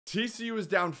TCU is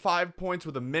down 5 points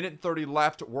with 1:30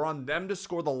 left. We're on them to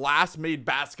score the last made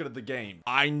basket of the game.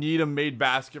 I need a made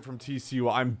basket from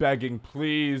TCU. I'm begging,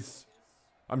 please.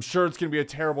 I'm sure it's going to be a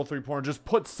terrible three-pointer. Just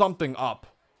put something up.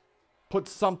 Put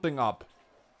something up.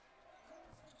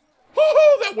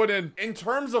 Oh, that went in. In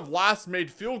terms of last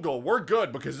made field goal, we're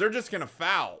good because they're just going to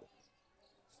foul.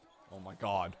 Oh, my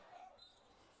God.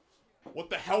 What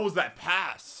the hell was that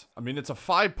pass? I mean, it's a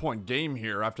 5-point game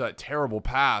here after that terrible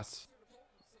pass.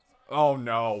 Oh,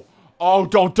 no. Oh,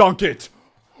 don't dunk it.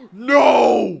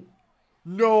 No.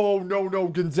 No, no, no.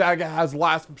 Gonzaga has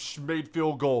last made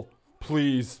field goal.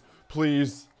 Please,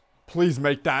 please, please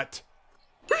make that.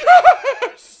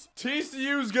 Yes!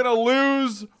 TCU's going to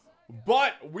lose,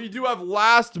 but we do have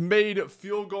last made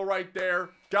field goal right there.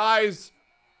 Guys,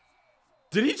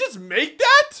 did he just make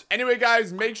that? Anyway,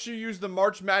 guys, make sure you use the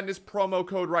March Madness promo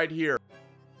code right here.